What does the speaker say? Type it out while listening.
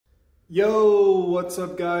Yo, what's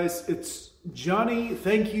up guys? It's Johnny.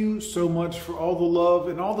 Thank you so much for all the love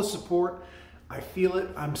and all the support. I feel it.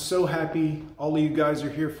 I'm so happy all of you guys are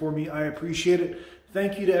here for me. I appreciate it.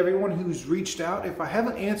 Thank you to everyone who's reached out. If I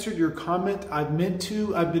haven't answered your comment, I've meant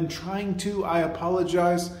to. I've been trying to. I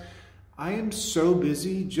apologize. I am so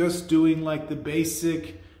busy just doing like the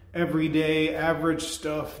basic, everyday, average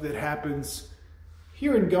stuff that happens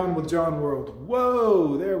here in Gone with John world.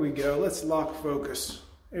 Whoa, there we go. Let's lock focus.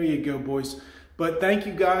 There you go, boys. But thank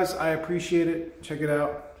you guys. I appreciate it. Check it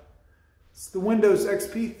out. It's the Windows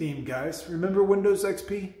XP theme, guys. Remember Windows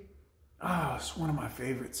XP? Ah, it's one of my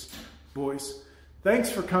favorites, boys. Thanks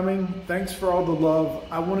for coming. Thanks for all the love.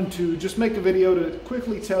 I wanted to just make a video to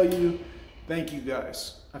quickly tell you thank you,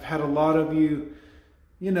 guys. I've had a lot of you,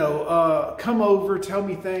 come over, tell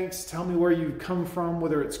me thanks, tell me where you've come from,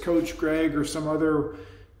 whether it's Coach Greg or some other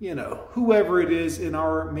whoever it is in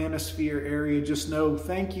our manosphere area. Just know,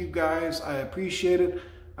 thank you guys. I appreciate it.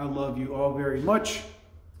 I love you all very much.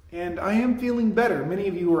 And I am feeling better. Many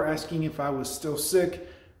of you were asking if I was still sick.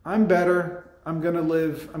 I'm better. I'm going to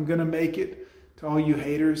live. I'm going to make it. To all you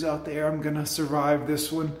haters out there, I'm going to survive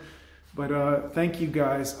this one. But thank you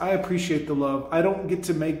guys. I appreciate the love. I don't get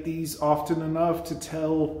to make these often enough to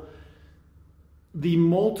tell the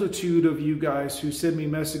multitude of you guys who send me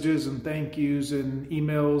messages and thank yous and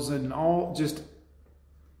emails and all. Just,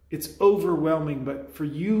 it's overwhelming. But for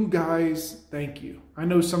you guys, thank you. I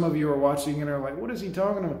know some of you are watching and are like, what is he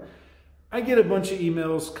talking about? I get a bunch of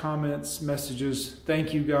emails, comments, messages.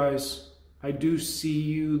 Thank you guys. I do see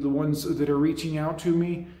you, the ones that are reaching out to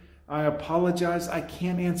me. I apologize. I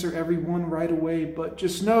can't answer everyone right away, but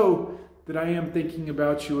just know that I am thinking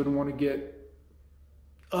about you and want to get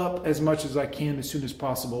up as much as I can as soon as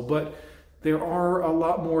possible. But there are a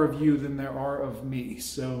lot more of you than there are of me.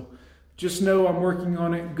 So just know I'm working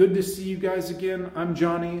on it. Good to see you guys again. I'm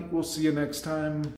Johnny. We'll see you next time.